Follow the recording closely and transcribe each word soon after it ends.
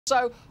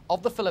So,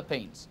 of the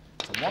Philippines.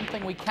 So one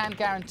thing we can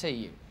guarantee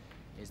you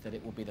is that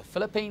it will be the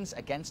Philippines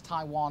against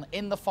Taiwan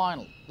in the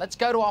final. Let's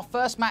go to our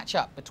first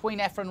matchup between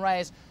Efren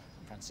Reyes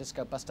and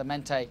Francisco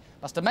Bustamante.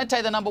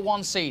 Bustamante, the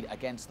 #1 seed,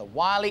 against the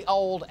wily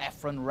old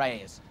Efren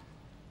Reyes.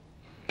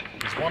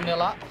 He's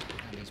 1-0 up,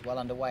 and he's well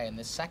underway in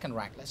this second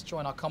rack. Let's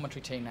join our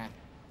commentary team now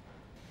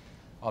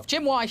of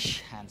Jim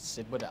Weish and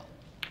Sid Waddell.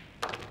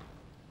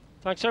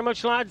 Thanks very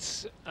much,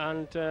 lads,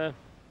 and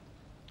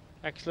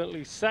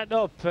excellently set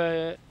up.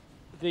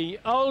 The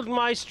old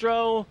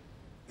maestro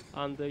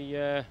and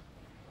the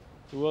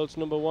world's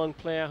 #1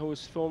 player who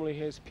was formerly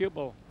his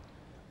pupil,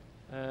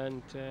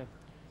 and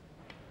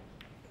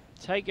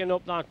taking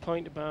up that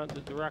point about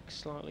the rack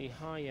slightly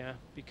higher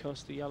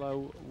because the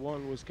yellow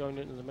one was going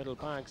into the middle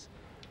bags.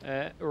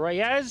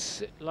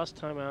 Reyes, last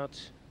time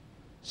out,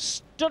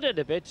 stuttered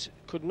a bit,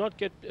 could not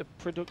get a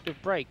productive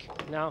break.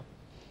 Now,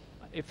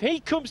 if he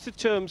comes to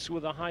terms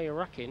with a higher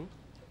racking,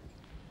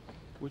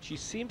 which he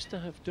seems to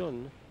have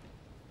done,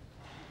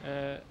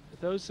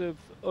 those of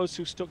us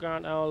who stuck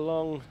out our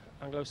long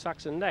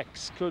Anglo-Saxon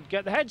necks could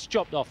get the heads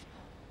chopped off.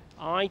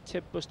 I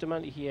tip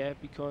Bustamante here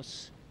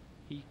because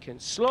he can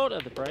slaughter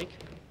the break.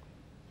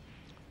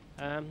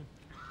 That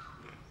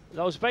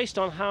was based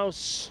on how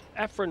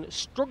Efren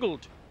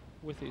struggled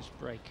with his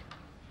break.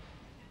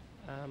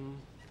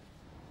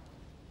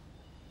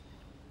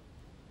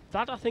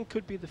 That, I think,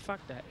 could be the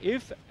factor.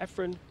 If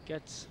Efren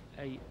gets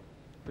a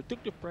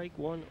productive break,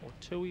 1 or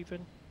 2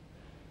 even,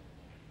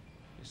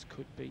 this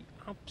could be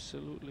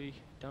absolutely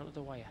down to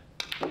the wire.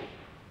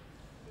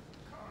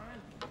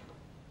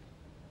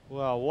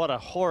 Well, what a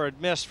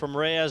horrid miss from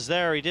Reyes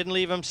there. He didn't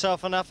leave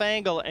himself enough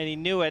angle, and he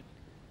knew it.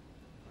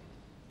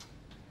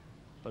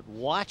 But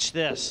watch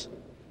this.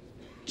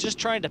 Just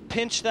trying to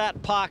pinch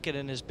that pocket,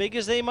 and as big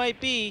as they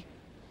might be,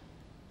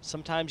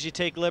 sometimes you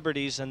take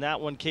liberties, and that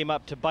one came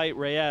up to bite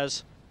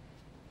Reyes.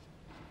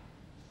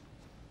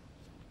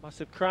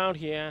 Massive crowd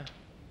here.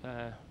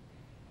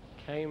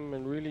 Came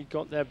and really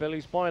got their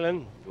bellies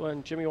boiling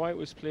when Jimmy White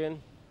was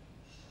playing.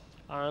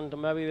 And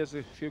maybe there's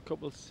a few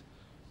couples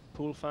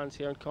pool fans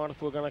here in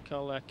Cardiff. We're going to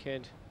call that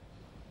kid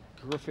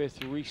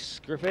Reese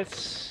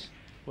Griffiths.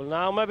 We'll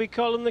now maybe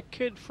call him the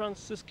kid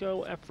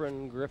Francisco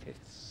Efren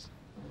Griffiths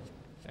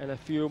in a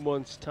few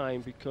months'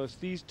 time, because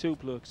these two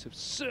blokes have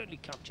certainly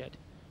captured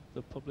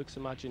the public's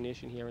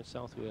imagination here in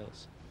South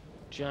Wales.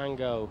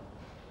 Django,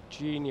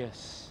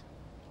 genius,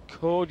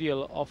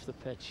 cordial off the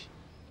pitch,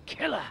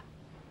 killer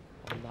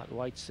on that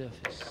white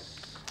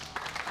surface.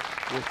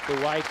 With the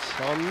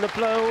white on the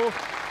blow.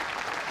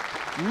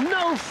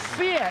 No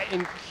fear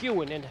in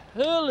queuing and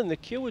hurling the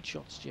queued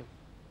shots, Jim.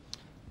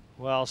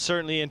 Well,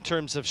 certainly in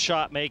terms of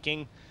shot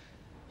making,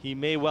 he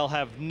may well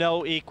have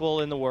no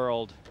equal in the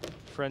world.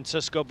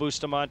 Francisco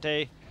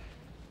Bustamante,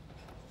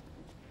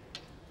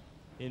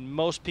 in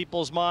most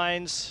people's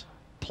minds,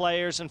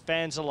 players and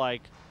fans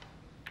alike,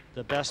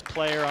 the best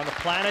player on the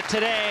planet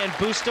today. And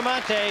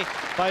Bustamante,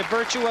 by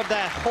virtue of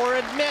that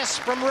horrid miss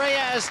from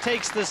Reyes,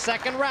 takes the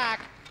second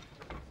rack.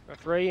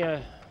 Referee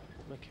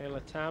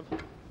Michaela Tab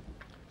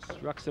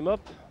racks them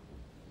up.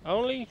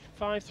 Only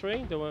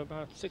 5-3. There were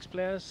about 6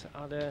 players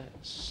at a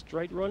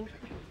straight run.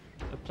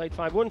 They played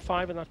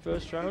 5-1-5 in that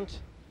first round.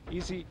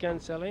 Easy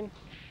against Ellen.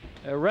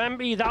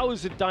 Ramby, that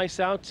was a dice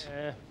out.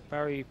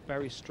 Very,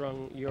 very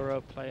strong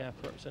Euro player,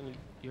 represented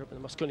Europe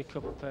in the Mosconi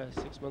Cup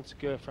 6 months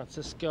ago.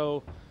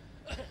 Francisco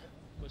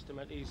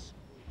Bustamante's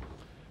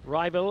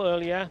rival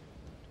earlier.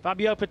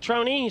 Fabio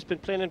Petroni, he's been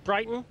playing in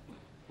Brighton.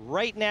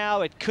 Right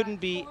now, it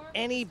couldn't be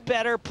any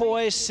better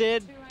poised,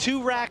 Sid.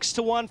 2 racks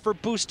to 1 for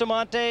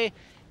Bustamante,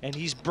 and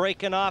he's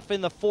breaking off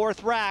in the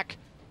 4th rack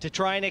to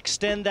try and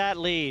extend that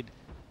lead.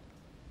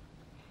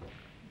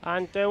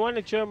 And went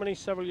to Germany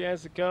several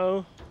years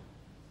ago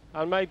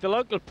and made the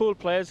local pool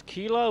players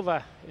keel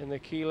over in the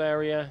Kiel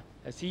area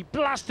as he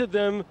blasted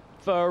them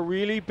for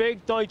really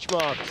big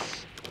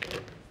Deutschmarks.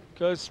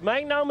 Because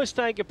make no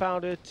mistake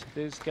about it,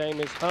 this game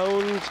is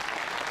honed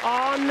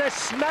on the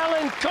smell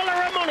and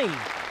colour of money.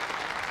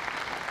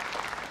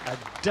 A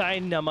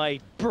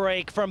dynamite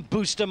break from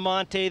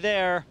Bustamante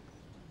there.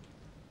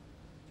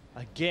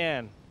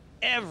 Again,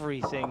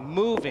 everything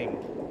moving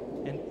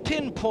and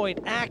pinpoint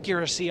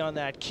accuracy on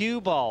that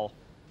cue ball.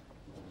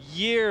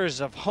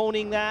 Years of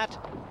honing that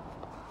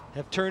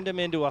have turned him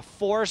into a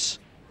force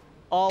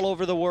all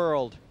over the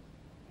world.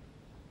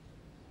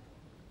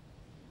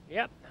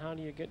 Yep, how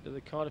do you get to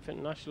the Cardiff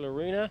International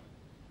Arena?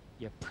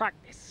 You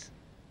practice.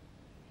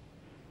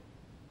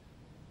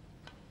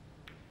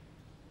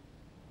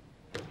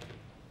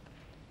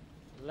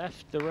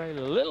 Left the rail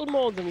a little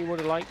more than he would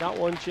have liked that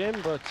one, Jim,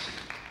 but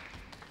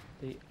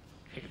the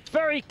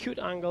very cute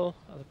angle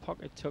of the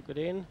pocket took it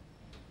in.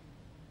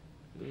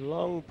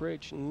 Long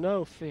bridge,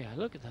 no fear.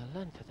 Look at the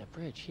length of the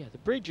bridge here. The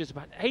bridge is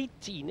about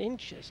 18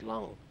 inches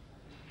long.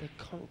 The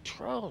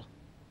control.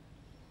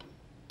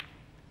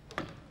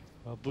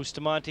 Well,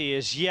 Bustamante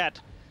is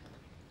yet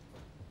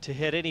to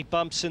hit any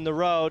bumps in the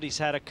road. He's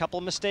had a couple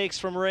mistakes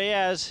from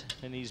Reyes,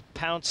 and he's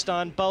pounced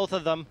on both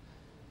of them.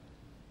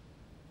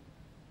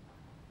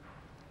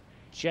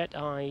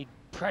 Jet-Eye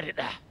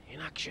Predator in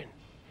action.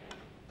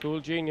 Cool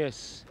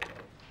genius.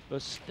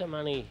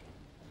 Bustamante.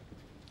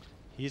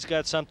 He's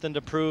got something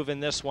to prove in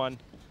this one.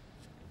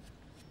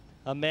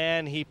 A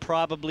man he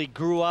probably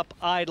grew up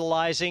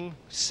idolizing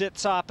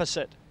sits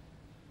opposite.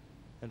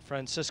 And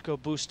Francisco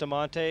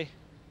Bustamante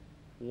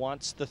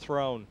wants the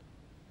throne.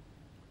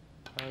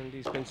 And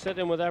he's been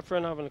sitting with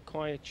Efren having a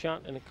quiet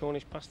chat in a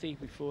Cornish pasty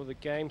before the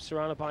game,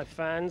 surrounded by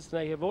fans.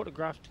 They have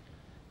autographed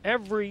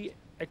every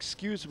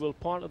excusable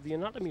part of the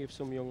anatomy of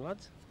some young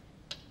lads.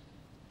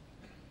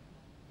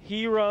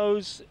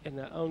 Heroes in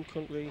their own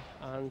country,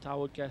 and I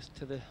would guess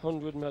to the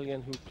 100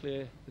 million who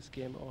play this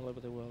game all over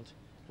the world.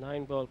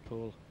 9-ball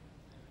pool.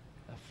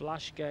 A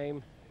flash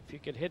game. If you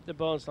could hit the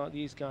balls like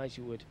these guys,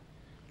 you would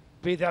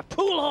be the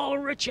pool hall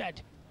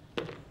Richard,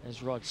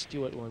 as Rod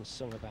Stewart once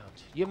sung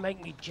about. You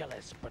make me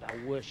jealous, but I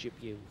worship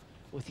you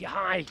with your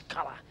high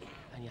collar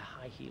and your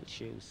high-heeled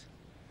shoes.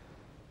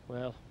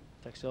 Well,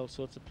 takes all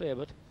sorts of play,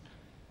 but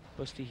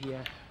Busty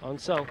here on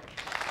song.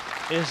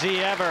 Is he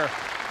ever?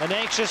 An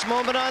anxious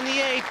moment on the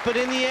 8th, but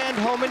in the end,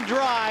 home and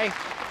dry.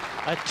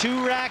 A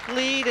 2-rack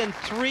lead and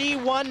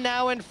 3-1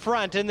 now in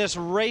front in this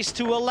race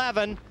to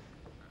 11.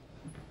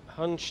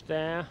 Hunched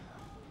there,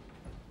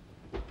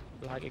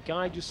 like a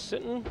guy just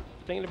sitting,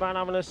 thinking about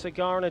having a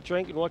cigar and a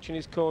drink and watching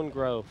his corn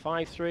grow.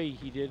 5-3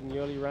 he did in the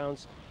early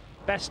rounds.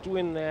 Best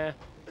win there,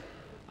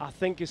 I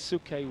think, is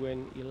Suke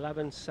win.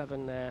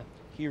 11-7 there.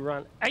 He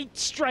ran 8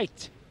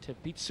 straight to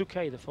beat Suke,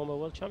 the former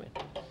world champion.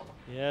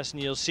 Yes,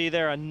 and you'll see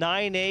there a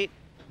 9-8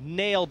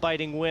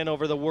 nail-biting win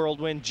over the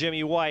whirlwind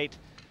Jimmy White.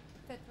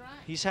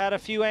 He's had a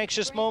few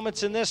anxious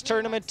moments in this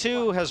tournament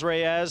too, has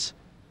Reyes.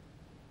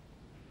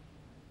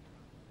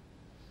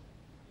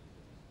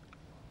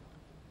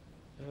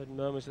 I heard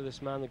murmurs of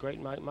this man, the great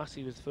Mike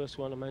Massey was the first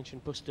one to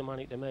mention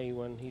Bustamante to me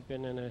when he'd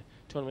been in a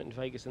tournament in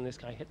Vegas, and this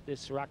guy hit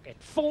this rack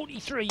at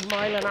 43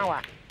 miles an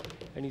hour,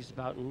 and he's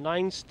about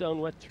 9 stone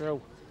wet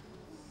through.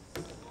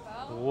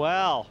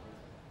 Well,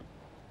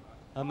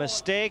 a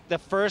mistake, the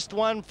first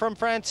one from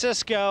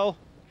Francisco.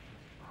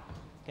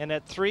 And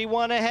at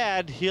 3-1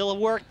 ahead, he'll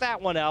work that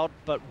one out,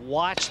 but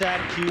watch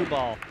that cue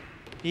ball.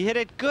 He hit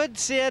it good,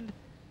 Sid,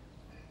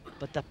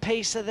 but the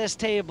pace of this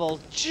table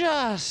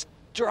just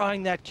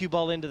drawing that cue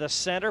ball into the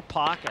center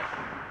pocket.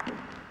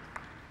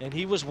 And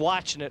he was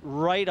watching it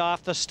right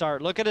off the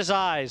start. Look at his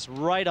eyes,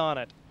 right on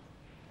it.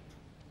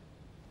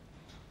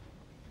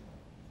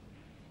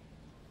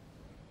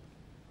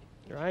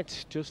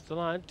 Right, just the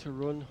lad to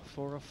run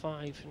for a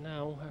 5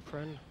 now,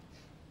 Efren.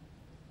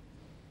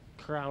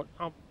 Crowd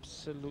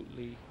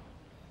absolutely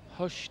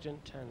hushed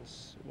and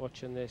tense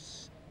watching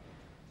this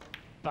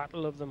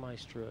battle of the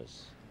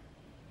maestros.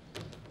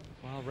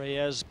 Well,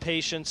 Reyes'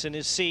 patience in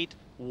his seat,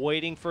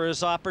 waiting for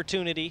his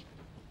opportunity.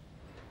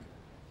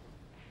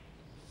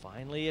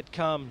 Finally it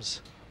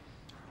comes.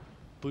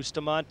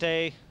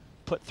 Bustamante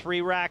put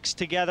 3 racks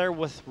together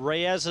with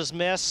Reyes'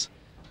 miss.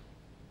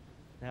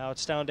 Now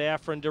it's down to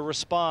Efren to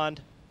respond.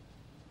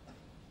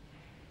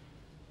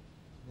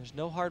 There's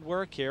no hard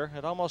work here.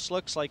 It almost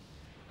looks like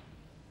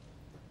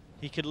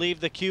he could leave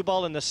the cue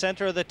ball in the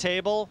center of the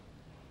table.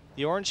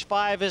 The orange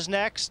 5 is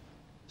next.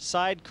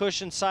 Side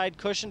cushion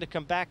to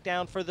come back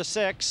down for the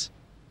 6.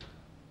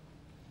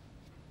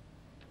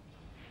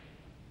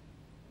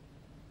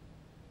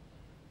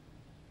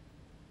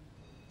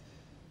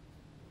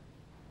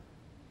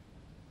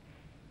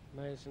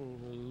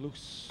 Amazing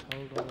loose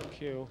hold on the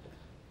cue.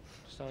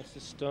 Starts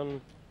to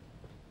stun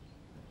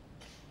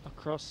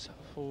across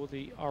for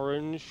the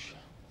orange.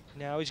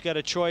 Now he's got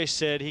a choice,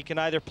 Sid. He can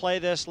either play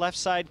this left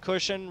side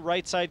cushion,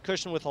 right side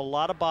cushion with a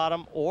lot of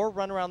bottom, or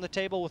run around the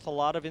table with a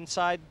lot of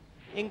inside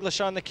English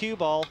on the cue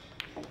ball.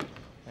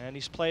 And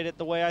he's played it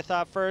the way I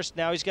thought first.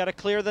 Now he's got to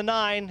clear the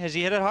 9. Has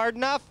he hit it hard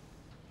enough?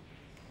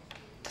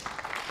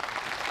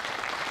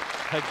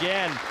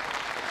 Again.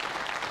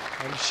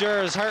 I'm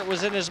sure his heart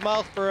was in his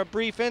mouth for a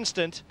brief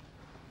instant.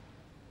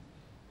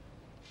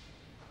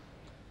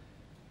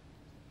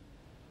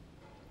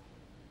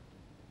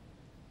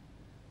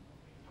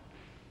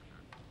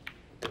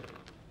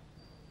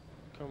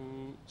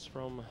 Comes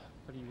from a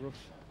pretty rough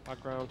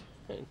background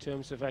in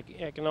terms of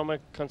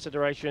economic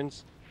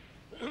considerations.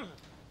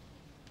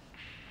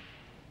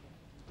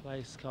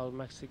 Place called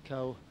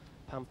Mexico.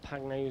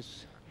 Pampanga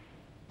was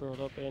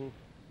brought up in,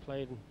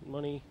 played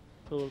money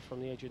pool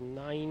from the age of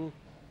 9.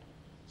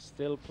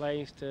 Still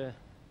plays to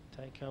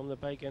take home the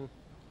bacon,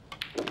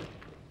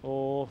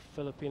 or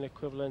Philippine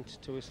equivalent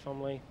to his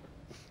family.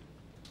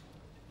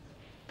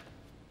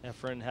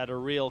 Efren had a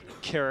real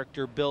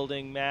character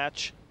building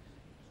match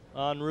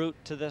en route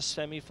to this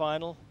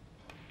semifinal.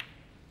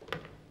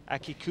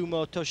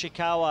 Akikumo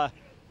Toshikawa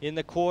in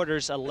the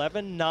quarters,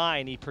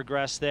 11-9 he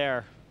progressed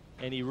there,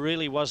 and he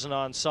really wasn't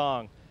on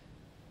song.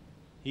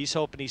 He's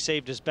hoping he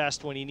saved his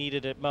best when he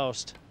needed it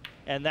most.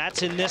 And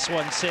that's in this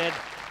one, Sid.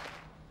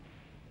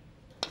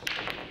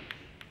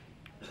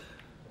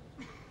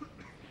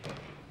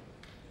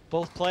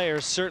 Both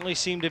players certainly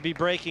seem to be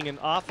breaking an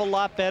awful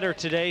lot better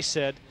today,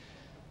 Sid.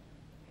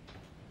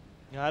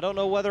 Now, I don't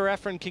know whether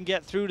Efren can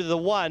get through to the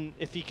 1.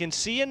 If he can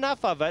see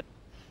enough of it,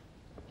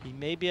 He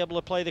may be able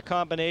to play the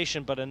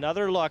combination, but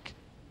another look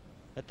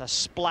at the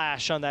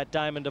splash on that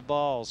diamond of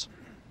balls.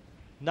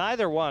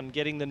 Neither one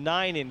getting the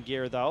 9 in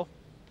gear, though.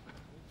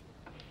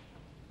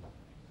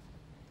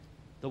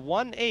 The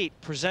 1-8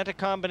 present a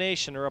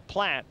combination or a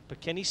plant,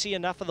 but can he see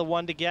enough of the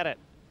 1 to get it?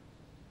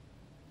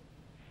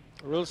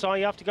 Rules are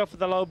you have to go for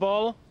the low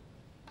ball.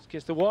 This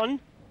gets the 1.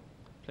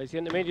 Plays the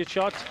intermediate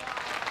shot.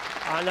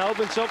 And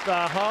opens up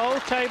the whole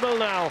table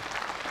now.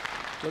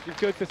 Looking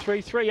good for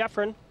 3-3,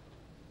 Efren.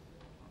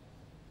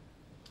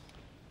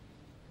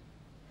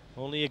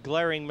 Only a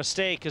glaring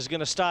mistake is going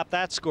to stop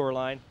that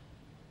scoreline.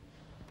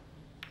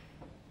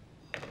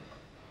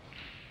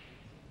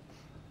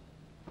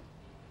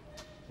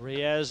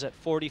 Reyes, at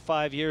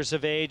 45 years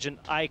of age, an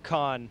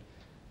icon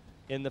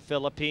in the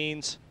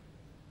Philippines.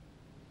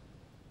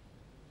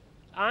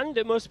 And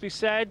it must be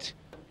said,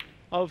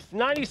 of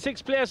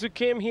 96 players who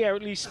came here,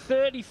 at least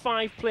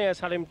 35 players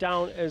had him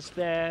down as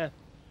their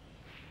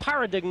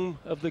paradigm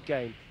of the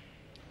game.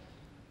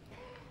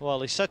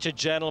 Well, he's such a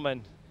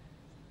gentleman.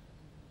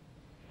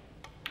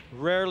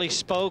 Rarely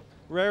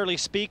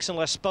speaks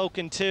unless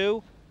spoken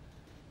to.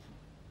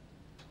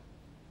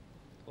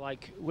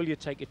 Like, will you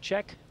take a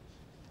check?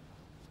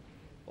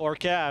 Or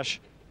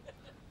cash.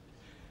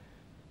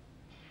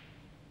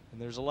 And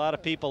there's a lot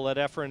of people that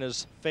Efren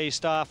has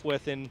faced off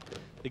with in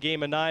the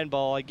game of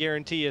 9-ball. I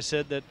guarantee you,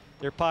 Sid, that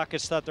their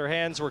pockets thought their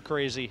hands were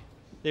crazy.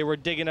 They were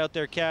digging out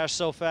their cash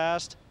so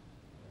fast.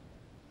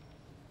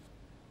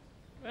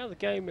 Well, the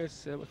game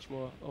is much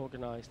more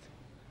organized.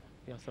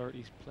 The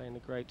authorities playing a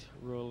great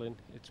role in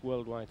its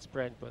worldwide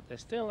spread, but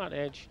there's still that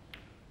edge.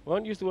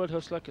 Won't use the word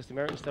hustler because the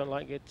Americans don't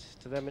like it.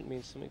 To them it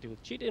means something to do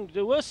with cheating.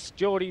 To us,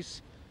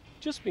 Geordies,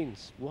 just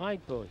means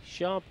wide boy,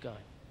 sharp guy.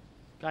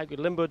 Guy could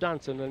limbo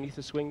dance underneath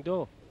a swing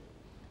door.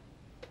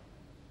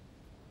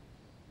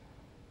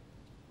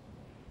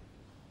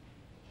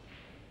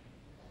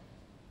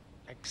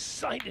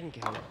 Exciting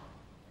game.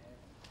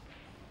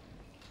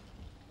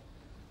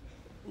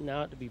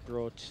 Now to be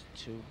brought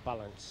to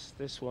balance.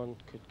 This one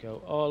could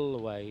go all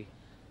the way.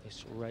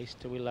 This race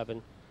to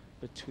 11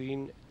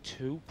 between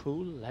two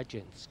pool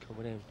legends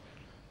coming in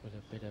with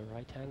a bit of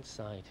right-hand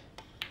side.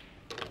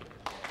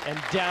 And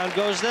down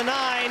goes the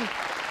 9.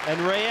 And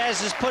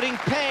Reyes is putting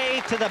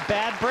pay to the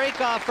bad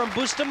break-off from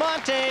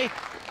Bustamante.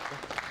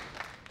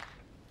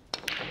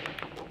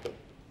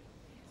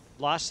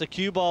 Lost the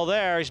cue ball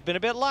there. He's been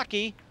a bit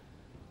lucky.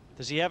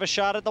 Does he have a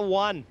shot at the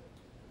 1?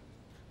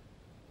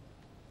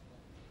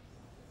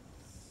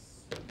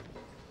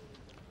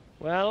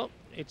 Well,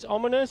 it's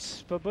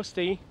ominous for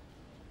Busty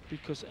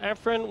because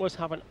Efren was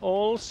having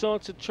all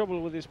sorts of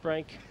trouble with his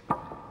break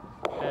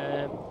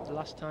the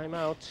last time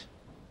out.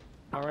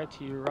 All right,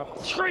 you're up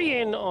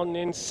 3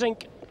 in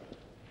sync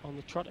on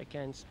the trot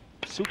against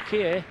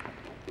Sukier.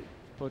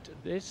 But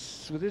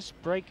this, with this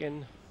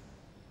break-in,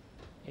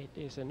 it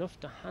is enough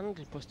to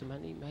handle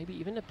Bustamante, maybe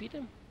even to beat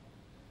him.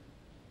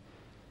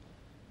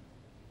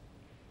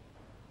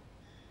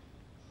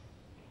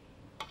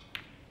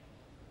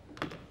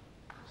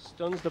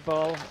 Stuns the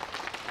ball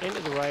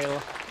into the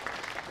rail.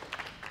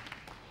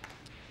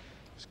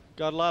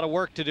 Got a lot of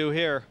work to do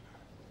here.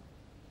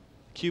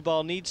 Cue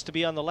ball needs to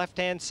be on the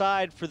left-hand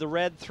side for the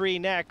red 3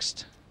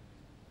 next.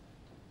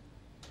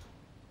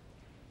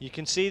 You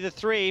can see the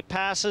 3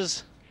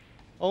 passes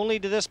only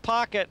to this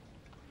pocket.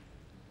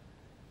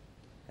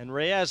 And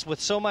Reyes,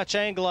 with so much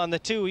angle on the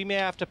 2, he may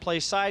have to play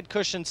side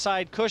cushion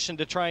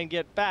to try and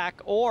get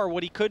back. Or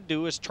what he could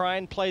do is try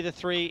and play the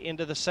 3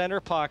 into the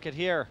center pocket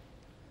here.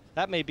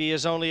 That may be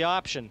his only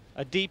option.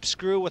 A deep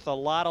screw with a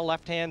lot of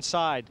left-hand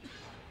side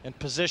and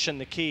position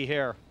the key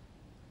here.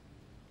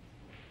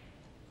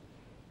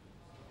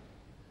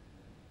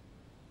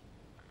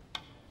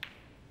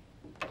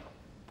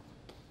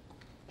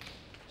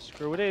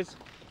 Screw it is.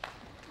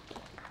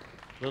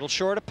 Little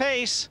short of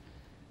pace.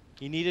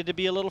 He needed to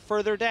be a little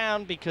further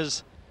down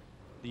because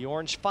the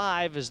orange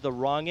 5 is the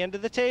wrong end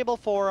of the table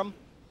for him.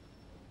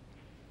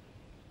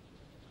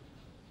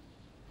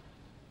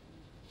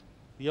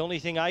 The only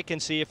thing I can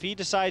see, if he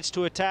decides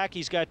to attack,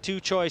 he's got 2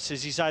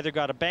 choices. He's either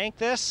got to bank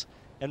this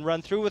and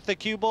run through with the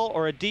cue ball,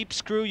 or a deep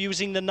screw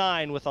using the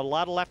 9 with a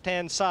lot of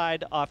left-hand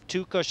side off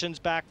 2 cushions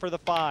back for the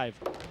 5.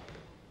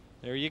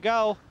 There you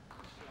go.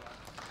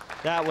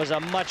 That was a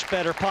much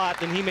better pot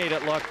than he made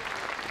it look.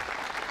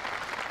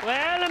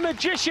 Well, a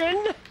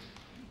magician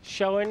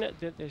showing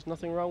that there's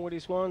nothing wrong with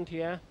his wand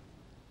here.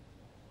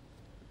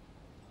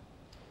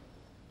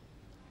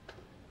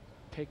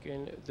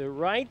 Picking the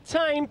right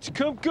time to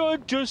come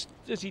good, just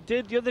as he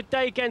did the other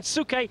day against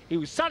Suke. He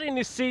was sat in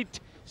his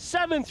seat,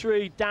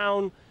 7-3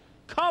 down,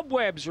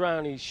 cobwebs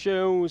around his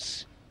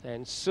shoes,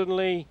 then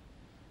suddenly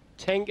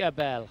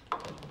Tinkerbell.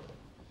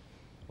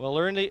 Well,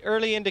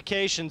 early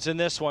indications in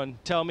this one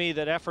tell me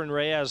that Efren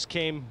Reyes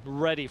came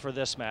ready for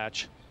this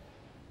match.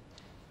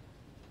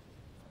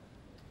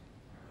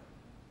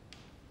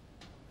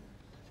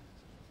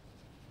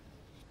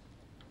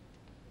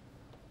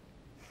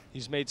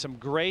 He's made some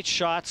great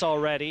shots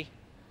already.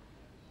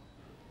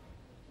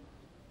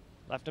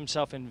 Left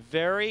himself in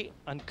very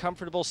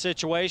uncomfortable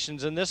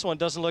situations, and this one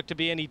doesn't look to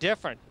be any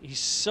different. He's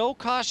so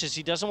cautious,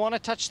 he doesn't want to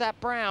touch that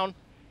brown.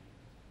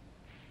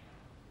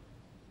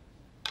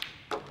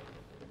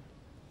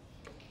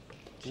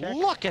 Check.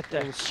 Look at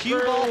the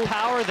cue ball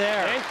power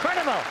there.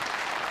 Incredible.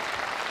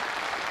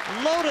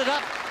 Loaded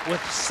up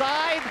with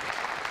side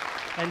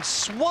and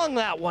swung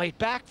that white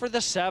back for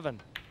the 7.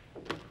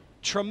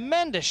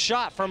 Tremendous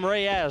shot from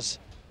Reyes.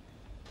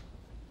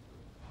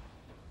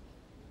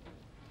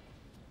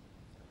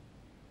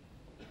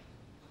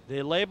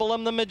 They label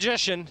him the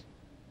magician,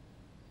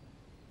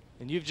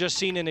 and you've just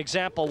seen an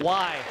example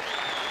why.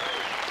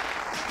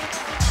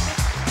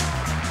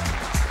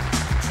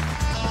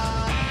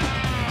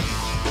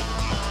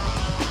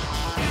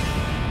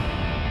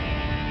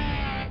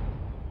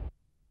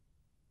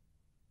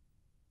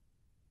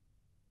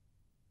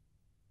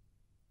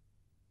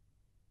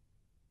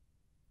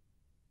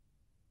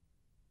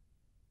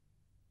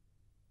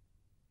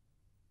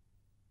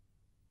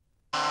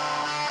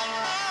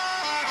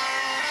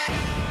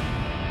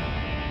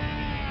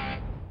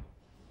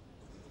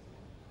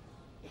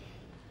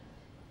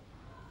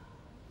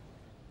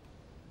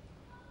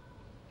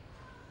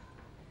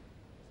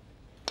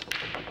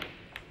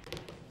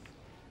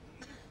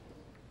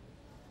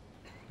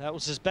 That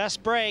was his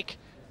best break,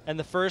 and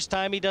the first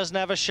time he doesn't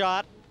have a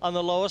shot on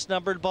the lowest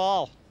numbered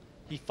ball.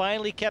 He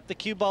finally kept the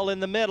cue ball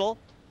in the middle.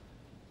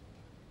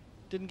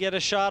 Didn't get a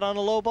shot on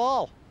a low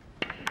ball.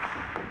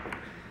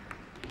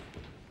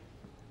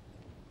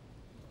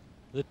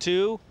 The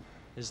 2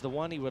 is the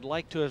one he would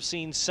like to have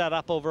seen set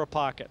up over a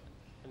pocket.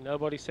 And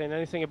nobody's saying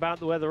anything about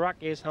where the rack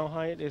is, how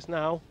high it is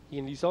now.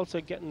 And he's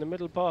also getting the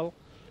middle ball,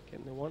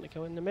 getting the one to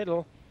go in the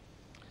middle.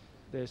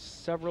 There's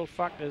several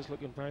factors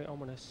looking very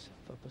ominous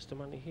for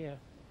Bustamante here.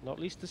 Not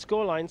least the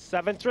scoreline,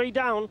 7-3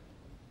 down.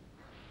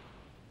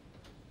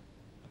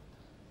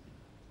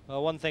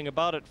 Well, one thing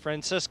about it,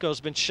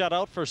 Francisco's been shut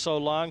out for so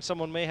long,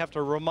 someone may have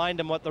to remind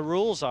him what the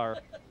rules are.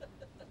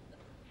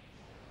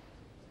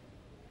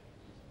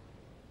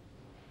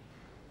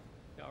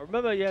 I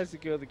remember years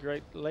ago the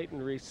great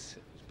Leighton Rees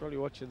was probably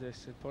watching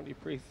this in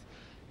Pontypridd.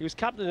 He was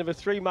captain of a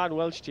 3-man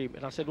Welsh team,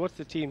 and I said, "What's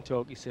the team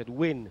talk?" He said,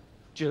 "Win,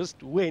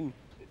 just win."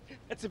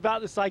 It's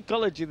about the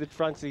psychology that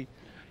Francie.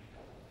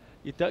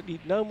 You don't need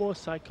no more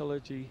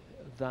psychology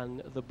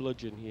than the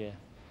bludgeon here.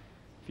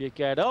 If you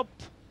get up,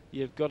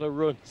 you've got to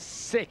run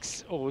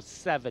 6 or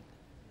 7.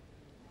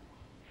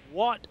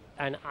 What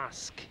an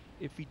ask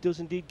if he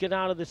does indeed get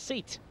out of the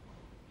seat.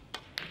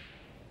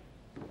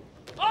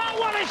 Oh,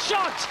 what a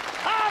shot!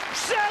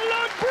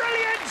 Absolute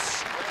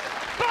brilliance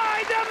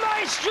by the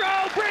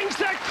maestro, brings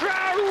the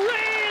crowd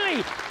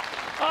really.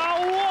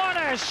 Oh, what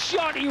a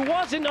shot! He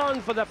wasn't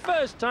on for the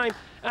first time,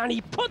 and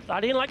he put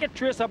that in like a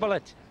tracer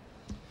bullet.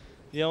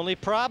 The only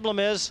problem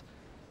is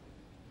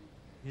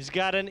he's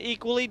got an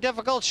equally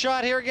difficult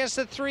shot here against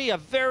the 3, a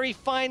very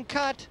fine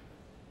cut.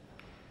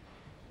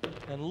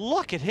 And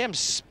look at him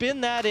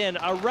spin that in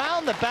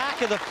around the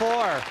back of the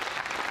 4.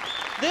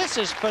 This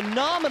is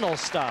phenomenal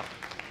stuff.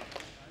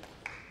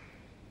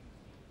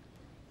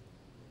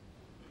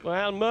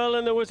 Well,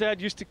 Merlin the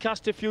Wizard used to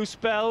cast a few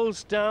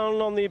spells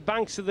down on the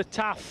banks of the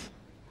Taff.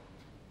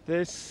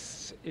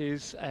 This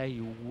is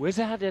a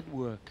wizard at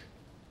work,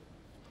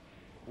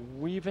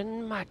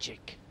 weaving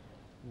magic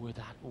with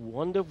that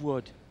wand of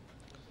wood.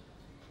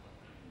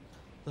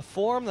 The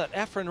form that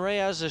Efren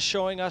Reyes is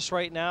showing us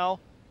right now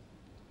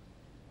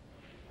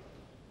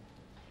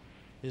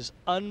is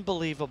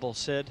unbelievable,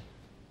 Sid.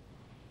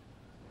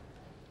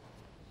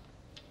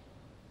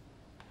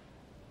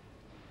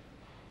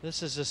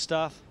 This is the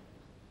stuff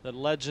that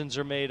legends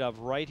are made of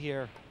right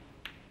here.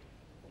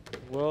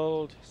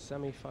 World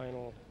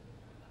semi-final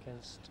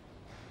against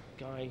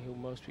a guy who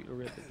most people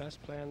rate the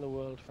best player in the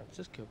world,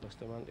 Francisco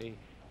Bustamante.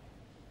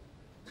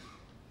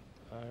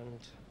 And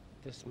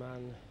this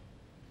man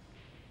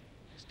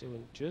is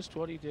doing just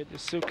what he did to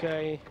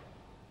Suke,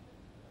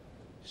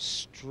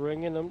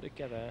 stringing them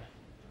together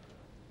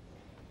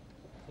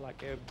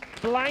like a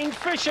blind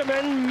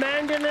fisherman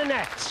mending a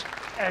net.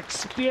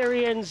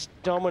 Experienced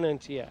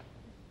dominant here.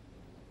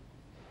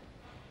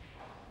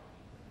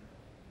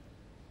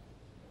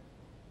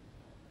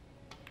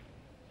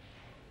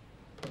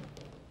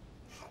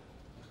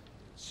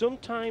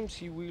 Sometimes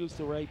he wields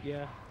the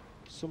rapier,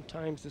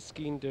 sometimes the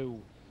skein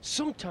do.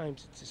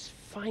 Sometimes it's as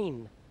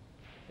fine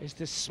as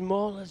the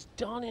smallest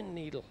darning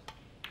needle.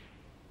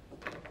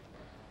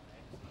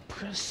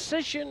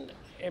 Precision,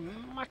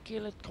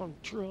 immaculate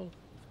control.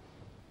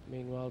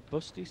 Meanwhile,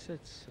 Busty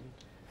sits and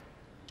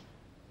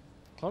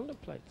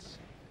contemplates,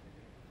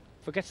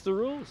 forgets the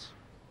rules.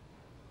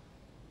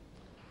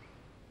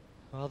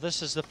 Well,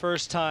 this is the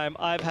first time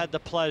I've had the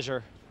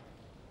pleasure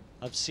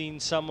of seeing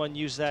someone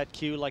use that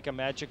cue like a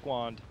magic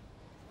wand.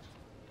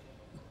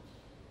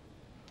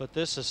 But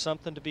this is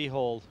something to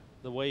behold,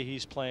 the way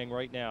he's playing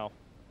right now.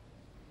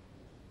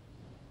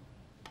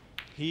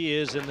 He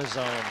is in the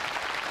zone.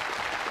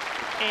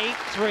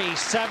 8-3,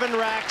 7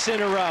 racks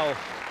in a row.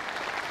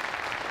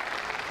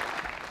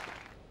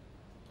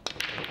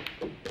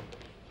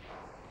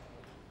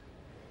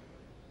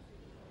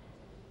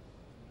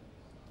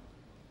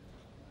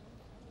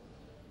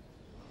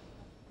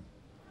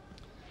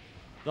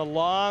 The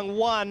long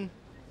one.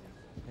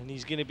 And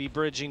he's going to be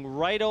bridging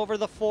right over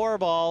the 4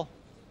 ball.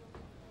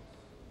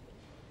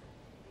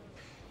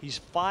 He's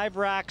 5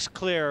 racks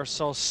clear,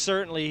 so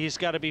certainly he's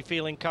got to be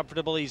feeling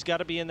comfortable. He's got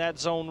to be in that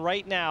zone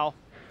right now,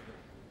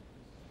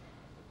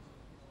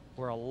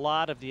 where a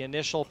lot of the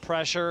initial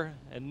pressure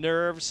and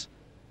nerves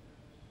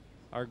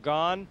are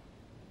gone.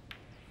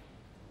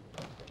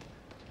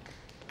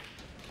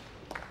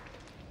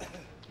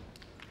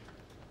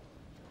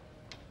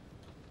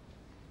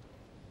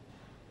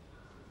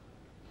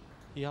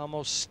 He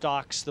almost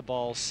stalks the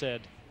ball,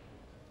 Sid.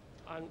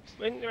 An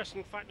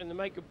interesting fact in the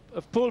makeup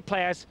of pool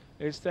players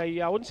is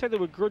they, I wouldn't say they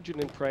were grudging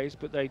in praise,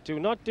 but they do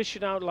not dish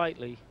it out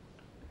lightly.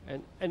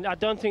 And I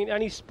don't think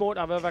any sport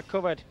I've ever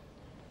covered,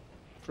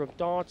 from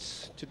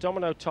darts to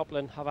domino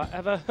toppling, have I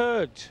ever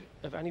heard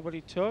of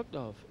anybody talked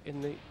of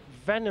in the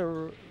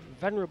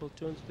venerable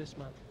terms of this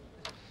man.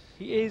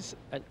 He is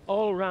an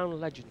all-round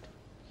legend.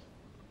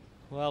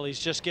 Well, he's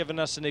just given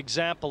us an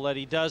example that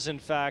he does, in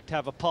fact,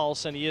 have a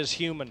pulse, and he is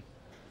human.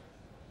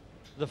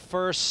 The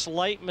first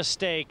slight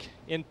mistake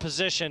in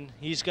position,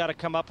 he's got to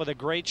come up with a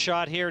great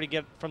shot here to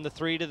get from the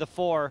 3 to the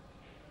 4.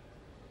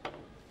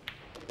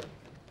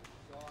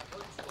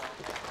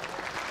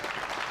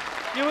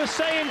 You were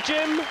saying,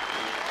 Jim?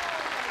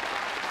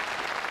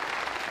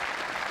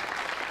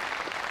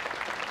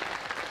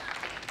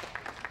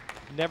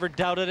 Never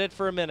doubted it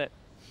for a minute.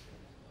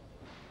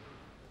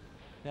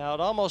 Now it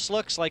almost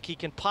looks like he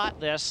can pot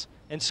this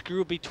and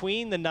screw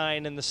between the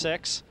 9 and the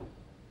 6.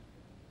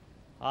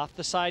 Off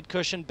the side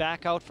cushion,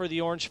 back out for the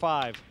orange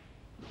 5.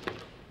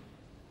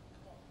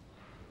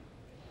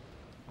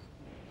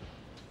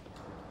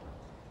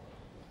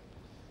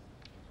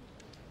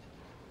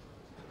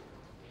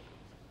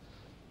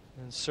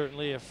 And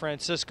certainly if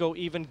Francisco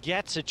even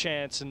gets a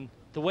chance, and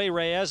the way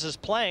Reyes is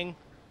playing,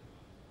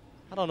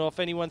 I don't know if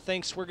anyone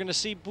thinks we're going to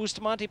see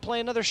Bustamante play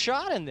another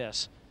shot in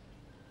this.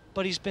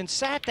 But he's been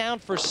sat down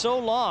for so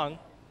long,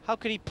 how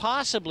could he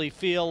possibly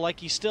feel like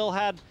he still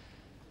had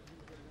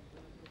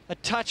a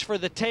touch for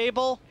the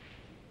table?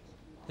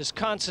 His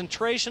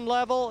concentration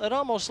level, it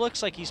almost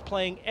looks like he's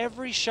playing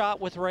every shot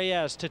with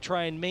Reyes to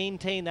try and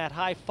maintain that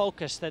high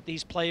focus that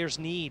these players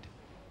need.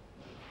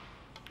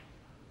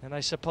 And I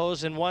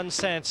suppose in one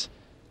sense,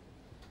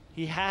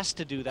 he has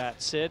to do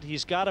that, Sid.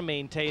 He's got to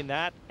maintain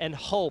that and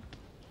hope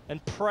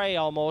and pray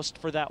almost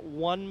for that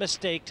one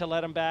mistake to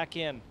let him back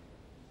in.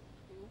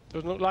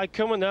 Doesn't look like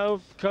coming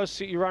though, because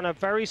you ran a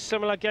very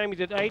similar game. He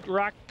did 8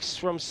 racks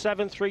from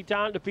 7-3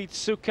 down to beat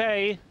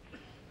Suke.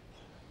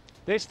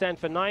 This then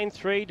for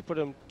 9-3 to put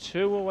him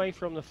 2 away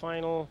from the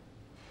final.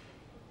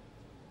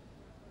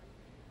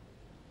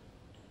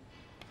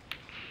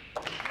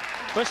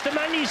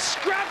 Bustamante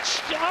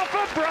scratched off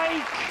a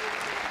break.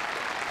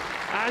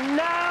 And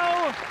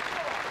now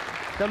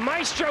the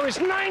maestro is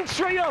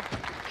 9-3 up.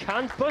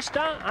 Can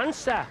Busta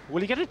answer? Will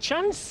he get a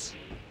chance?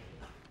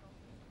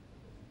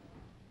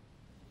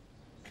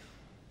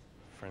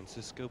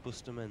 Francisco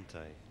Bustamante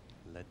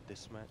led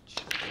this match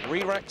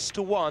 3 racks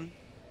to 1.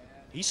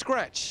 He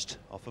scratched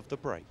off of the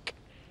break.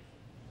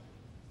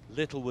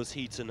 Little was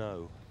he to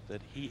know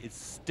that he is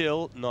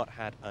still not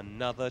had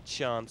another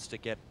chance to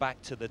get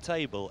back to the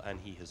table, and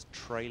he is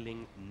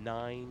trailing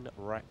 9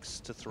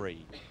 racks to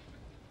 3.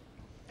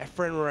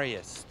 Efren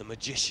Reyes, the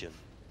magician,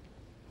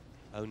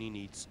 only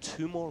needs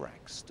 2 more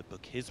racks to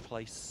book his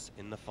place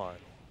in the final.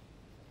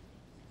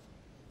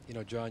 You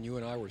know, John, you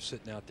and I were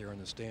sitting out there in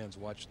the stands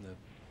watching the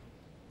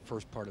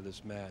first part of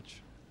this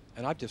match,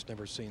 and I've just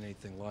never seen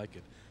anything like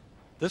it.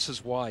 This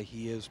is why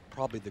he is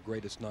probably the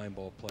greatest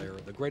 9-ball player,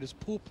 the greatest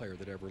pool player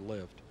that ever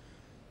lived.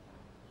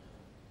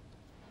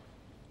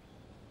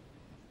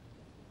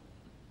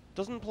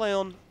 Doesn't play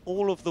on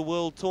all of the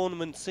world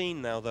tournament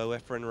scene now, though,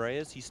 Efren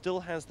Reyes. He still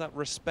has that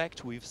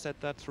respect. We've said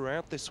that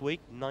throughout this week.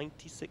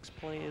 96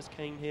 players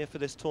came here for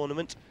this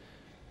tournament,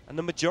 and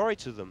the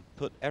majority of them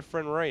put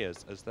Efren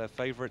Reyes as their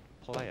favorite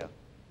player.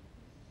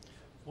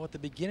 Well, at the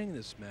beginning of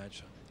this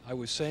match, I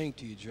was saying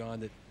to you, John,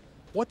 that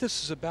what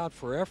this is about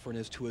for Efren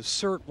is to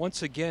assert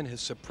once again his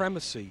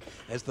supremacy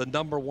as the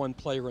 #1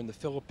 player in the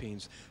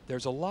Philippines.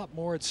 There's a lot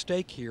more at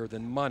stake here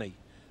than money.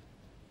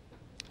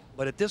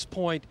 But at this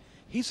point,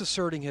 he's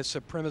asserting his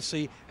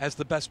supremacy as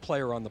the best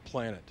player on the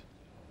planet.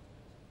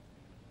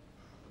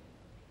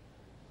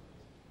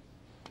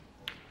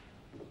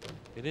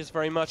 It is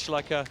very much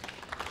like a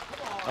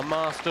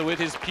master with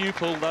his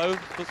pupil, though.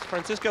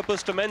 Francisco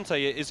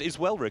Bustamante is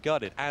well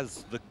regarded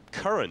as the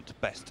current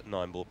best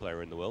 9-ball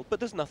player in the world, but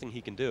there's nothing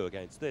he can do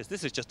against this.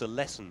 This is just a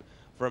lesson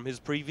from his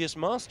previous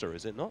master,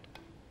 is it not?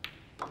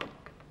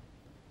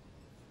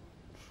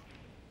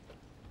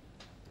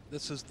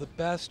 This is the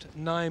best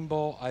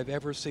 9-ball I've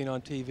ever seen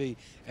on TV.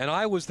 And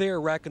I was there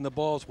racking the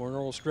balls when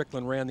Earl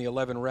Strickland ran the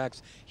 11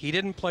 racks. He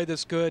didn't play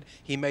this good.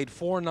 He made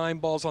 4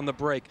 9-balls on the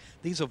break.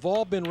 These have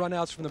all been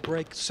runouts from the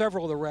break.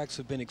 Several of the racks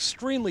have been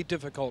extremely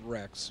difficult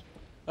racks.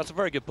 That's a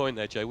very good point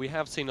there, Jay. We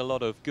have seen a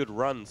lot of good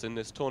runs in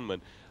this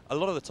tournament, a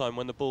lot of the time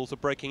when the balls are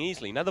breaking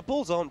easily. Now, the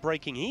balls aren't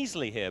breaking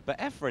easily here, but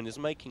Efren is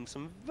making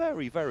some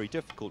very, very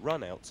difficult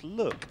runouts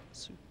look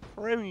superb.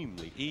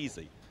 supremely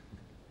easy.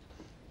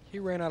 He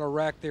ran out of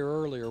rack there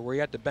earlier where he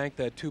had to bank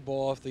that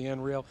 2-ball off the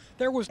end rail.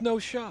 There was no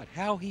shot.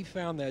 How he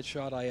found that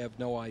shot, I have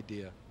no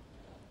idea.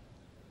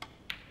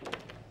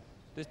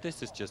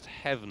 This is just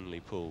heavenly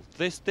pool.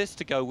 This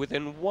to go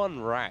within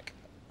 1 rack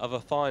of a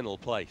final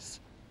place.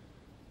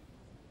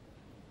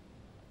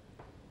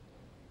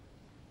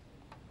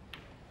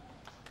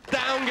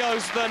 Down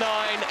goes the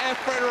 9.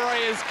 Efren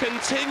Reyes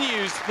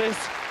continues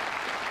this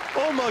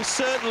almost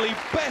certainly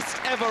best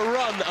ever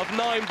run of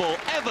 9-ball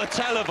ever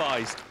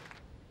televised.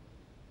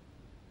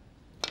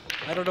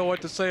 I don't know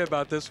what to say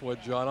about this one,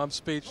 John. I'm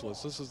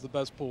speechless. This is the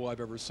best pool I've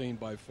ever seen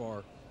by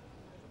far.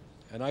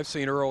 And I've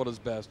seen Earl at his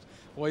best.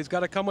 Well, he's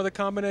got to come with a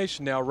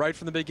combination now, right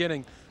from the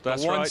beginning.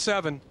 That's the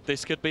 1-7. right.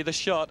 This could be the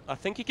shot. I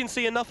think he can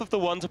see enough of the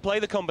 1 to play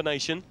the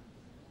combination.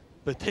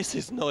 But this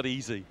is not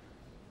easy.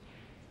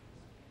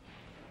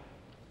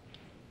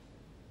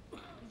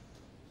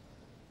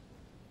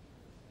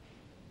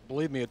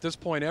 Believe me, at this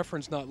point,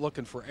 Efren's not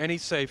looking for any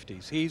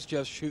safeties. He's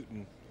just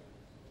shooting.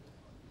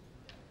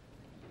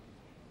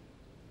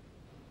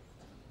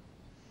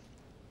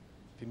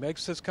 If he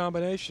makes this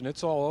combination,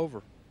 it's all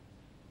over.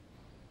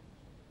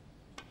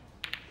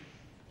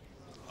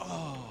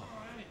 Oh.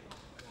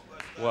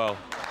 Well,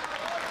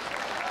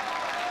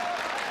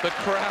 the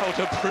crowd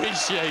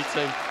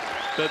appreciating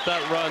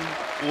that run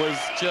was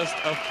just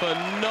a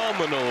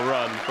phenomenal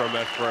run from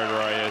Efren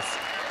Reyes.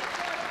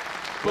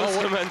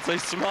 Bustamante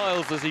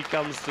smiles as he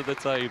comes to the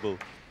table.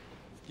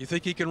 You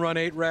think he can run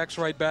 8 racks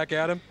right back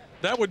at him?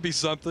 That would be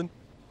something.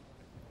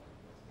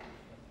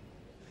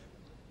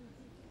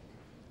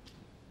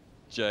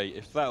 Jay,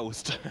 if that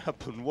was to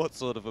happen, what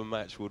sort of a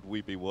match would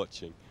we be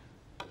watching?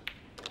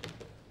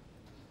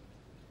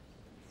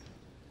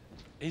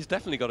 He's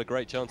definitely got a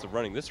great chance of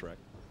running this rack.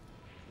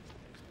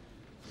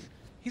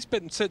 He's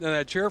been sitting in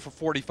that chair for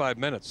 45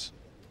 minutes.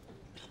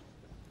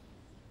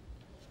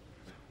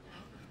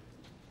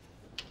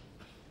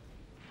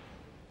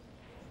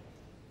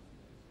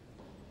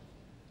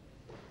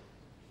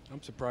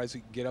 I'm surprised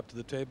he can get up to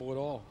the table at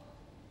all.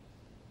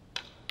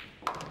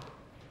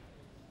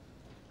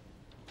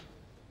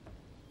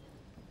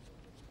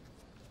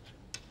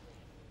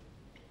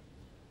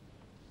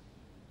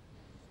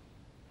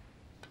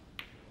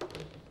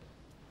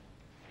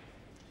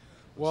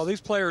 Well,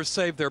 these players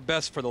saved their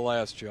best for the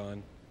last,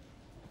 John.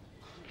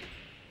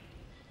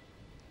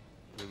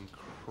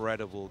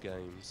 Incredible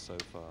games so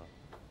far.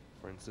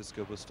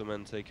 Francisco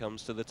Bustamante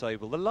comes to the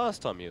table. The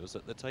last time he was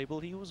at the table,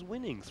 he was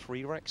winning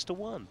 3 racks to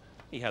 1.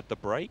 He had the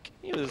break.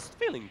 He was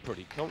feeling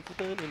pretty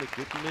confident, in a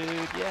good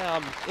mood. Yeah,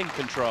 I'm in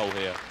control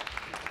here.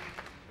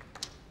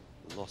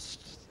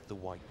 Lost the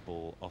white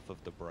ball off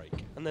of the break.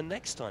 And the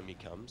next time he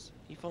comes,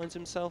 he finds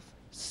himself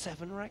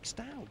 7 racks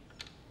down.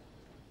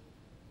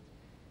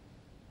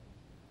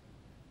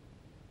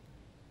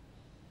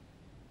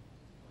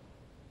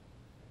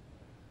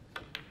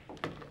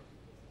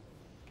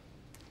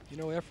 You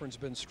know, Efren's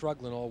been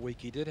struggling all week.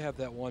 He did have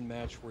that one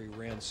match where he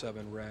ran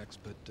 7 racks,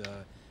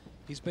 but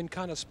he's been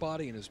kind of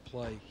spotty in his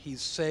play.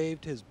 He's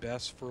saved his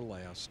best for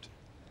last.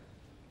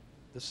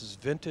 This is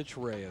vintage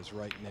Reyes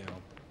right now.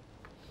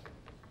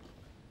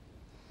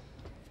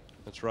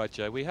 That's right,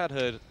 Jay. We had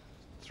heard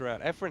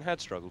throughout. Efren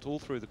had struggled all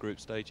through the group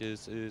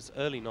stages, his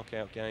early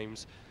knockout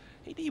games.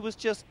 He was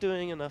just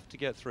doing enough to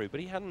get through,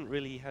 but he hadn't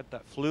really had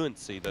that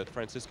fluency that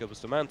Francisco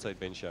Bustamante had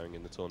been showing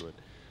in the tournament.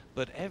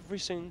 But every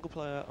single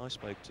player I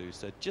spoke to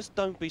said, just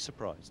don't be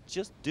surprised.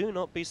 Just do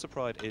not be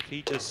surprised if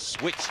he just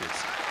switches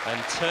and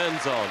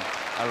turns on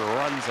and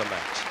runs a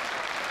match.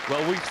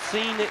 Well, we've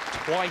seen it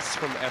twice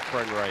from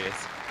Efren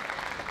Reyes.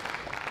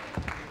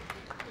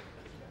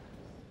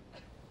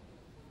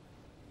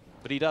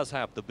 But he does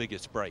have the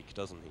biggest break,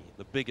 doesn't he?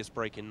 The biggest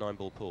break in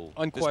 9-ball pool.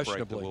 Unquestionably. This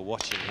break that we're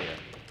watching here.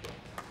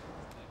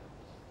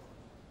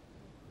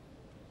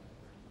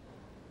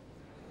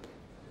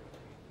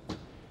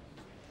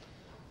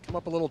 Come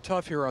up a little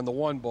tough here on the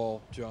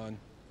 1-ball, John.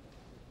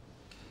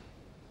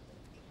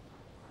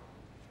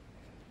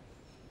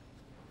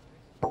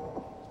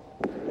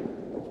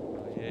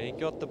 Yeah, he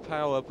got the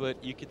power,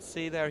 but you could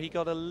see there he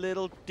got a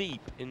little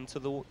deep into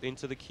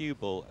the cue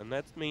ball, and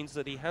that means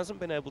that he hasn't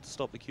been able to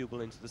stop the cue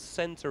ball into the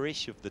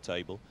center-ish of the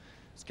table.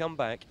 He's come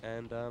back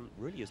and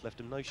really has left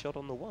him no shot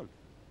on the 1.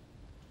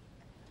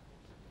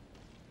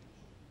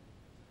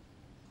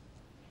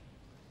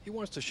 He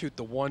wants to shoot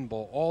the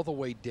 1-ball all the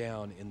way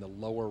down in the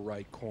lower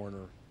right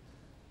corner.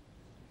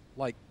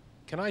 Like,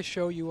 can I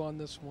show you on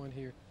this one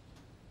here?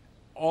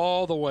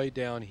 All the way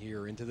down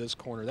here into this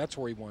corner. That's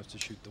where he wants to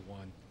shoot the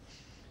 1.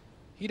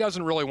 He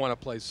doesn't really want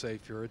to play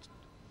safe here.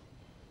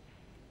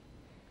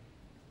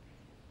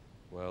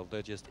 Well,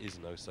 there just is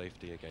no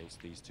safety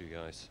against these two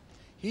guys.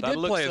 He did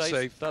play it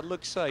safe. That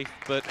looks safe,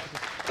 but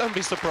don't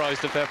be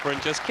surprised if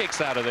Efren just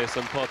kicks out of this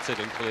and pots it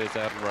and clears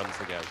out and runs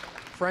the game.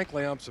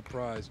 Frankly, I'm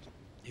surprised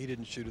he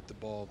didn't shoot at the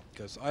ball,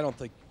 because I don't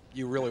think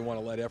you really want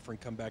to let Efren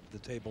come back to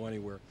the table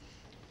anywhere.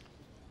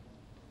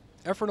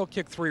 Efren will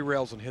kick 3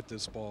 rails and hit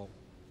this ball.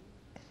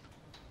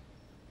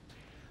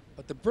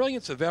 But the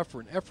brilliance of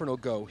Efren will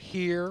go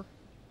here,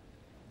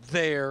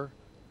 there,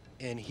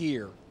 and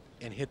here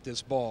and hit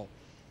this ball.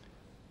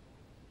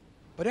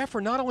 But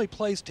Efren not only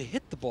plays to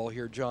hit the ball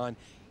here, John,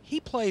 he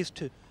plays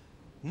to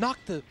knock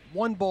the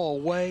one ball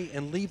away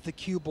and leave the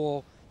cue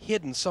ball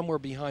hidden somewhere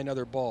behind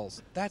other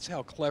balls. That's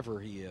how clever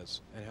he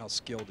is and how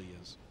skilled he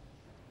is.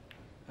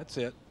 That's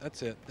it,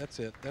 that's it, that's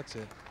it, that's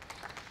it.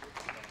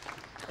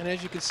 And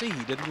as you can see,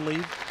 he didn't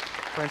leave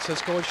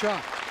Francisco a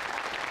shot.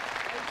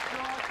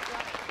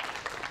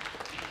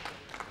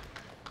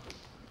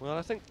 Well,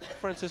 I think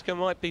Francisco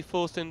might be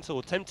forced into,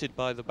 or tempted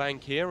by the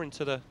bank here,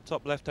 into the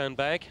top left-hand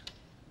bag.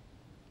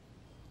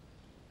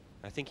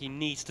 I think he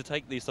needs to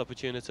take this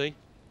opportunity.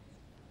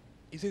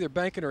 He's either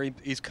banking or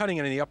he's cutting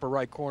it in the upper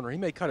right corner. He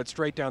may cut it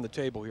straight down the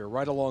table here,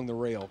 right along the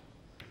rail,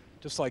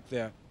 just like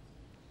that.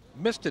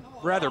 Missed it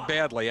rather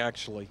badly,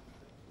 actually.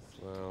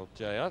 Well,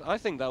 Jay, I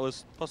think that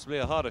was possibly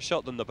a harder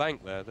shot than the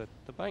bank there.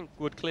 The bank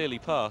would clearly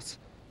pass.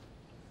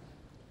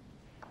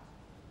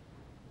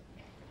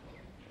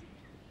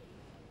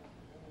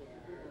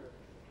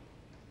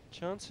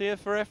 Chance here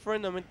for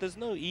Efren. I mean, there's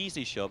no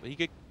easy shot, but he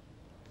could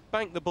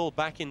bank the ball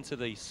back into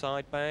the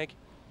side bag.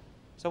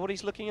 Is that what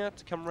he's looking at,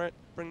 to come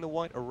bring the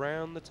white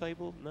around the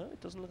table? No,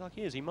 it doesn't look like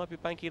he is. He might be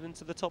banking it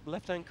into the top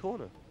left-hand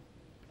corner.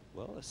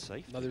 Well, that's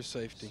safety. Another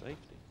safety.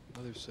 Safety.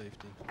 Another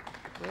safety.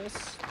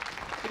 Yes.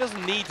 He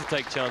doesn't need to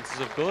take chances,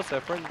 of course.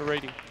 Efren, the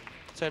rating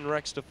 10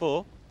 racks to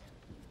 4.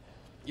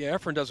 Yeah,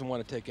 Efren doesn't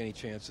want to take any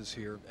chances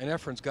here. And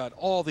Efren's got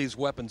all these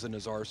weapons in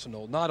his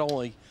arsenal. Not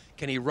only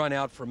can he run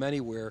out from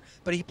anywhere,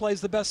 but he plays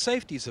the best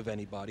safeties of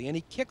anybody, and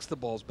he kicks the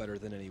balls better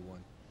than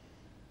anyone.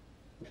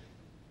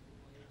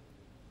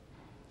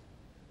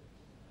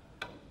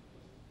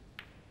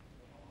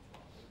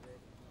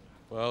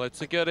 Well,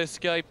 it's a good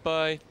escape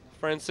by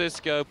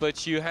Francisco,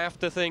 but you have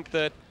to think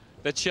that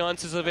the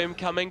chances of him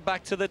coming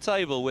back to the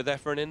table with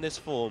Efren in this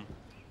form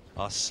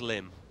are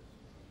slim.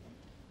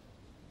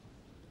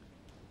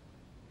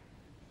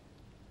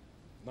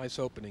 Nice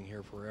opening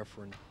here for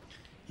Efren.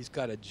 He's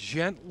got to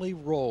gently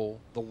roll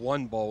the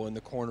one ball in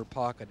the corner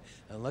pocket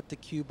and let the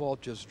cue ball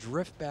just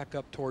drift back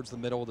up towards the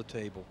middle of the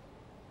table.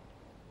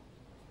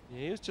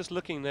 Yeah, he was just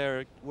looking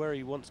there where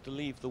he wants to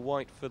leave the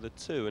white for the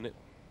 2, and it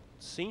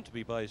seemed to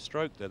be by his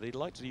stroke there. They'd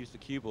like to use the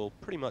cue ball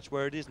pretty much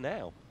where it is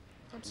now.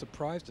 I'm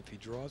surprised if he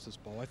draws this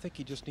ball. I think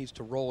he just needs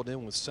to roll it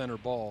in with center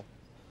ball.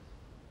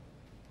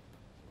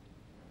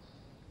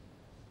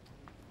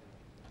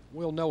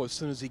 We'll know as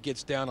soon as he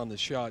gets down on the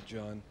shot,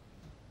 John.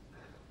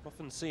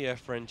 Often see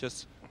Efren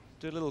just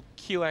do a little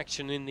cue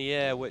action in the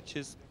air, which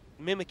is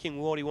mimicking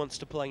what he wants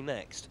to play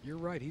next. You're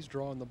right, he's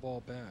drawing the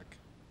ball back.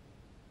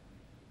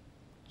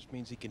 Which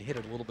means he can hit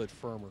it a little bit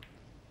firmer.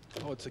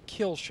 Oh, it's a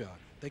kill shot.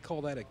 They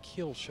call that a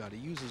kill shot. He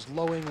uses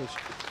low English,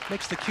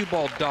 makes the cue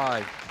ball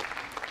die.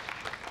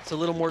 It's a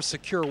little more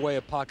secure way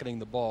of pocketing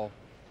the ball.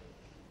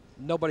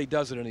 Nobody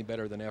does it any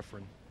better than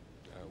Efren.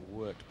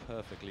 Worked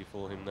perfectly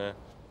for him there.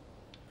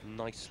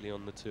 Nicely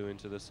on the 2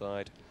 into the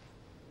side.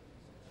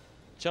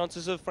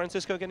 Chances of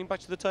Francisco getting back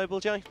to the table,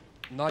 Jay?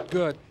 Not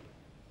good.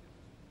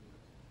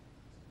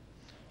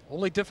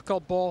 Only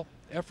difficult ball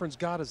Efren's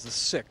got is the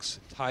 6,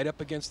 tied up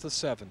against the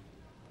 7.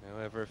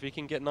 However, if he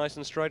can get nice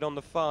and straight on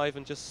the 5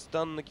 and just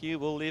stun the cue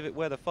ball, leave it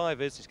where the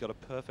 5 is, he's got a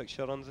perfect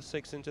shot on the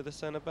 6 into the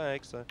center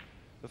bag. So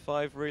the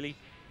 5 really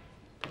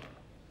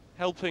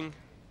helping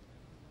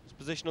his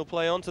positional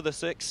play onto the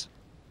 6.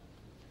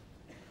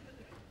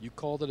 You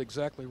called it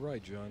exactly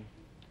right, John.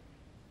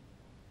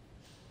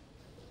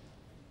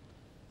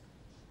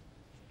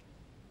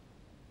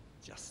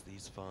 Just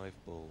these 5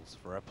 balls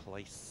for a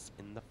place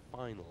in the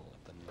final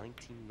of the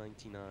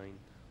 1999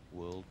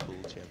 World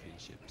Pool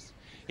Championships.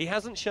 He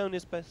hasn't shown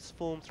his best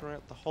form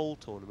throughout the whole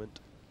tournament,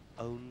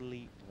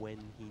 only when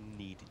he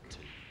needed to.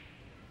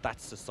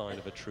 That's the sign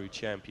of a true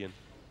champion.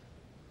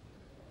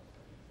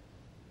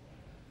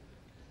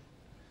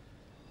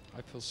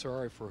 I feel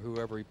sorry for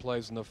whoever he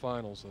plays in the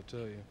finals, I'll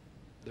tell you.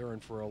 They're in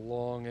for a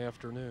long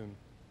afternoon.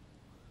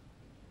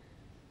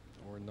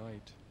 Or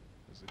night,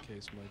 as the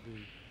case may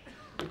be.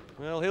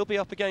 Well, he'll be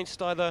up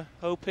against either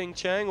Ho Ping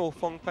Chang or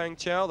Fong Pang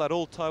Chao, that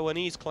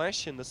all-Taiwanese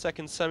clash in the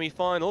second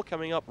semi-final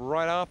coming up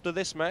right after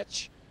this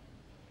match.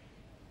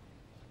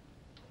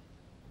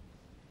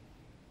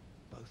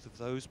 Both of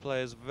those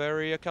players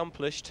very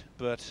accomplished,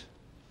 but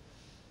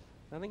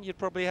I think you'd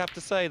probably have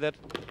to say that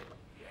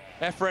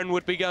Efren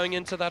would be going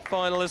into that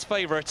final as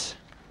favourite.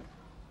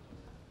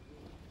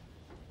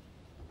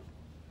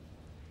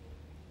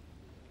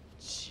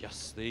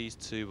 Just these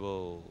 2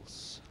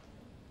 balls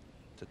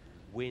to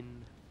win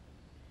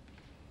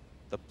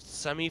the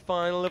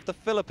semi-final of the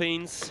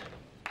Philippines.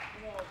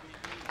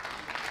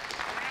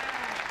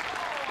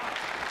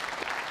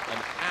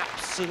 An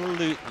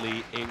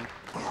absolutely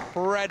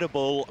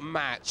incredible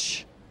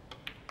match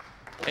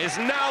is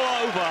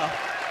now over.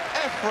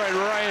 Efren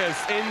Reyes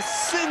in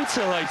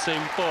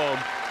scintillating form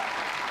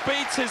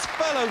beats his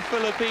fellow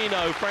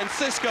Filipino,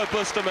 Francisco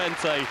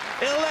Bustamante,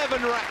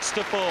 11 racks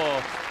to 4.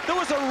 There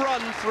was a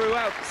run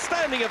throughout,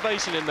 standing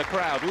ovation in the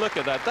crowd. Look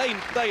at that.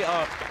 They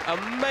are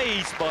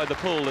amazed by the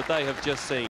pool that they have just seen.